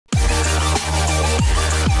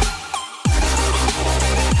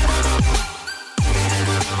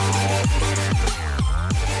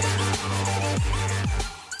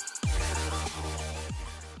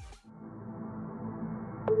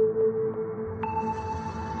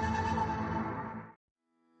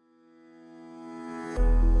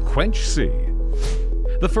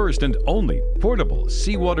QuenchSea, the first and only portable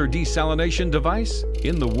seawater desalination device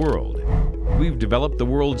in the world. We've developed the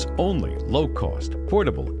world's only low-cost,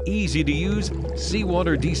 portable, easy-to-use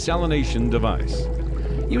seawater desalination device.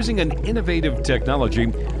 Using an innovative technology,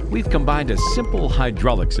 we've combined a simple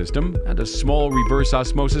hydraulic system and a small reverse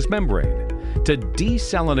osmosis membrane to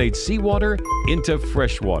desalinate seawater into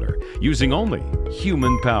freshwater using only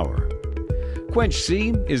human power.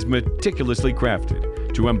 QuenchSea is meticulously crafted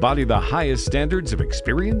to embody the highest standards of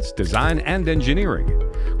experience, design, and engineering,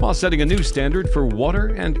 while setting a new standard for water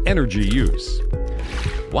and energy use.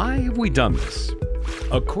 Why have we done this?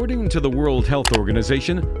 According to the World Health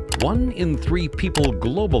Organization, 1 in 3 people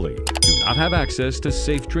globally do not have access to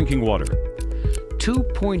safe drinking water.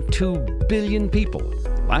 2.2 billion people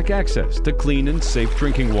lack access to clean and safe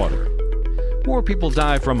drinking water. More people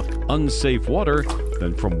die from unsafe water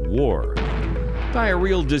than from war.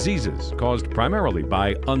 Diarrheal diseases caused primarily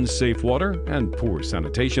by unsafe water and poor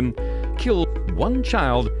sanitation kill 1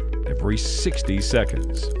 child every 60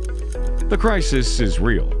 seconds. The crisis is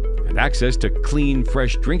real, and access to clean,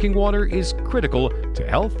 fresh drinking water is critical to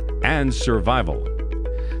health and survival.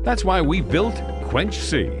 That's why we built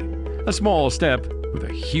QuenchSea, a small step with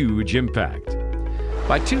a huge impact.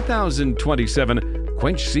 By 2027,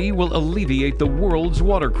 QuenchSea will alleviate the world's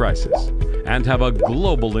water crisis and have a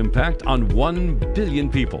global impact on 1 billion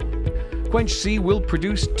people. QuenchSea will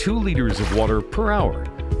produce 2 liters of water per hour,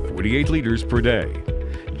 48 liters per day,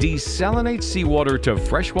 desalinate seawater to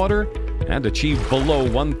freshwater, and achieve below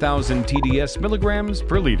 1,000 TDS milligrams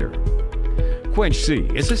per liter.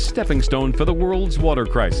 QuenchSea is a stepping stone for the world's water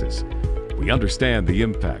crisis. We understand the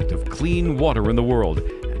impact of clean water in the world,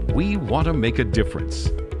 and we want to make a difference.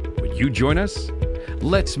 Would you join us?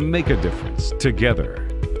 Let's make a difference together.